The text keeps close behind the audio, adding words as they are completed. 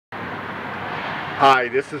Hi,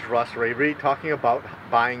 this is Russ Ravary talking about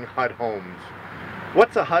buying HUD homes.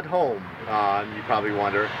 What's a HUD home? You probably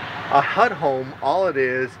wonder. A HUD home, all it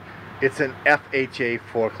is, it's an FHA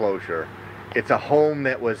foreclosure. It's a home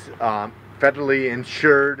that was federally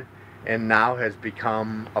insured and now has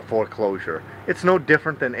become a foreclosure. It's no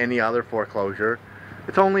different than any other foreclosure.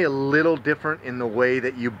 It's only a little different in the way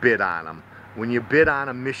that you bid on them. When you bid on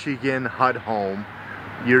a Michigan HUD home,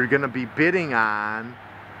 you're going to be bidding on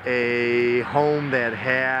a home that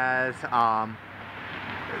has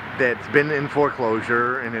that's been in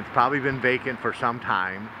foreclosure and it's probably been vacant for some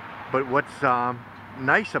time. But what's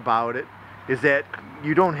nice about it is that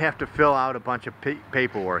you don't have to fill out a bunch of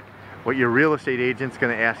paperwork. What your real estate agent's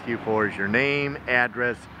going to ask you for is your name,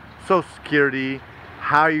 address, social security,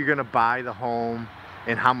 how you're going to buy the home,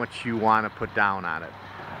 and how much you want to put down on it.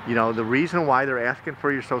 You know, the reason why they're asking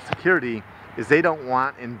for your social security is they don't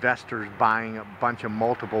want investors buying a bunch of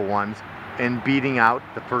multiple ones and beating out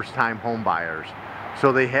the first-time home buyers.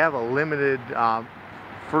 So they have a limited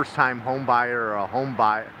first-time home buyer or a home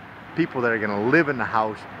buyer, people that are going to live in the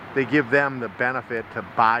house. They give them the benefit to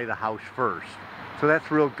buy the house first. So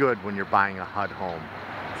that's real good when you're buying a HUD home.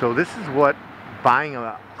 So this is what buying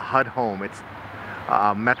a HUD home, it's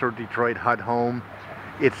a Metro Detroit HUD home.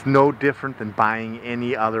 It's no different than buying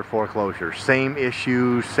any other foreclosure. Same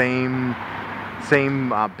issues, same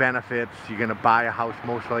benefits. You're going to buy a house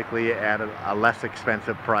most likely at a less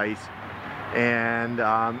expensive price, and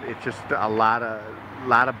it's just a lot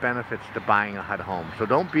of benefits to buying a HUD home. So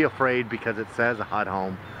don't be afraid because it says a HUD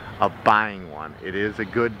home of buying one. It is a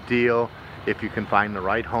good deal if you can find the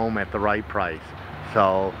right home at the right price.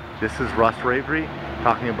 So this is Russ Ravary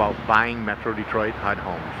talking about buying Metro Detroit HUD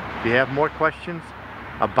homes. If you have more questions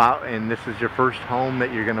about, and this is your first home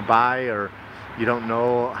that you're going to buy, or you don't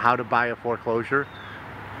know how to buy a foreclosure,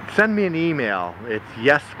 send me an email. It's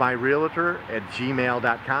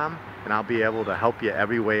yesmyrealtor@gmail.com, and I'll be able to help you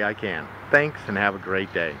every way I can. Thanks, and have a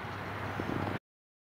great day.